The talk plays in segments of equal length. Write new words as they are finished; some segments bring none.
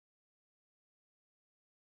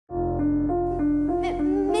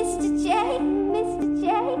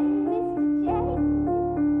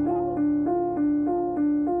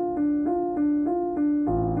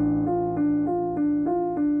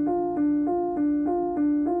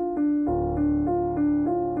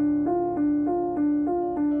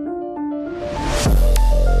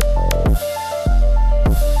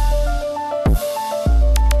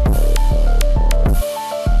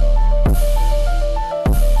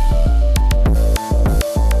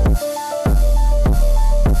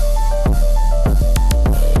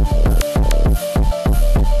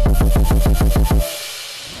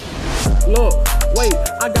Look, wait,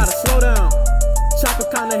 I gotta slow down. Chopper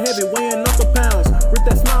kinda heavy, weighing up a pounds. Rip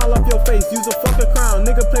that smile off your face, use a fucking crown.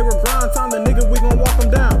 Nigga play with grind time, the nigga we gon' walk him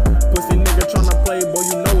down. Pussy nigga tryna play, boy,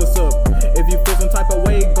 you know what's up. If you feel some type of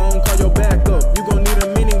way, gon' call your back up. You gon' need a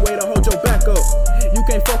mini way to hold your back up. You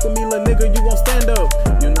can't fuck with me, little nigga, you gon' stand up.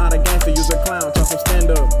 You not a gangster, you's a clown, try some stand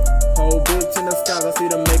up. Whole bitch in the skies, I see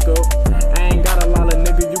the makeup. I ain't got a lot of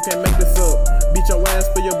nigga, you can't make this up. Beat your ass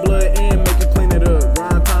for your blood and make you clean it up.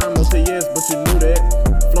 Grind time, yes, but you knew that.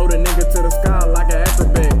 Float a nigga to the sky like an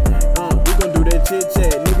acrobat. We gon' do that chit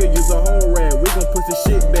chat. Nigga use a whole rat. We gon' push the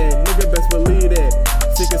shit back. Nigga best believe that.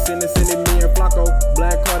 Sick of sending me and Flacco.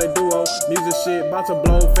 Black carded duo. Music shit, bout to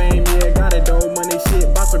blow. Fame, yeah, got it though. Money shit,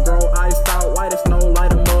 bout to grow. Iced out, white as snow.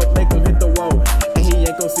 Light him up, make him hit the wall. And he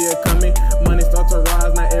ain't gon' see it coming. Money start to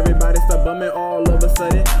rise. Now everybody start bumming. All of a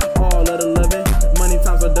sudden, all of the loving. Money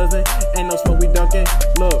times a dozen. Ain't no smoke, we ducking.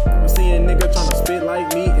 Look, I'm seeing nigga tryna spit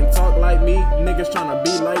like me and talk like me. Niggas tryna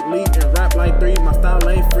be like Leek and rap like 3. My style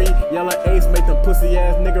ain't free. Yellow ace make them pussy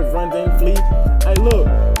ass niggas run then flee. Hey look,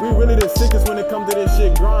 we really the sickest when it comes to this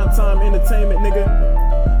shit. Grind time entertainment, nigga.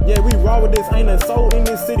 Yeah, we raw with this. Ain't a soul in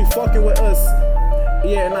this city fucking with us.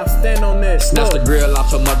 Yeah, and I stand on that. Snatch the grill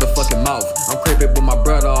out your motherfucking mouth. I'm creeping with my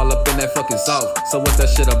brother all up in that fucking south. So what's that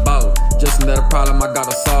shit about? Just another problem I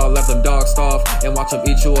gotta solve. Let them dogs starve and watch them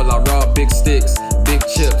eat you while I raw big sticks, big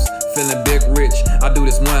chips. Feeling big rich. I do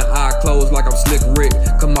this one eye closed like I'm Slick Rick.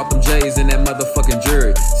 Come out them J's in that motherfucking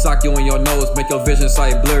jury. Sock you in your nose, make your vision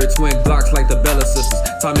sight blurry. Twin Glocks like the Bella sisters.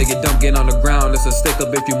 Time to get dumb, get on the ground. It's a stick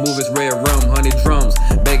up if you move, it's red rum. 100 drums,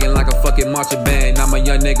 begging like a fucking marching band. I'm a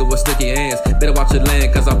young nigga with sticky hands. Better watch your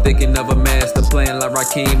land, cause I'm thinking of a master plan like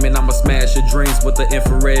Rakim. And I'ma smash your dreams with the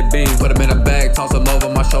infrared beam. Put them in a bag, toss them over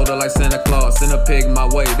my shoulder like Santa Claus. Send a pig my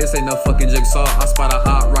way, this ain't no fucking jigsaw. I spot a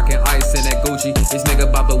op, rockin' ice in that Gucci. This nigga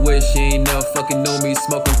about to wish he ain't never fucking know me.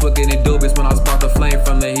 Smoking quicker than doobies when I spark the flame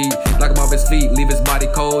from the heat. Knock him off his feet, leave his body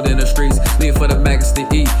cold in the streets. Leave for the maggots to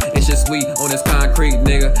eat. It's just sweet on this concrete,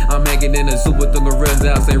 nigga. I'm hanging in the zoo with the gorillas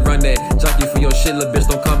out, say run that. Jockey for your shit, little bitch,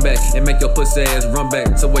 don't come back. And make your pussy ass run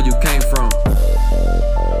back to where you came from.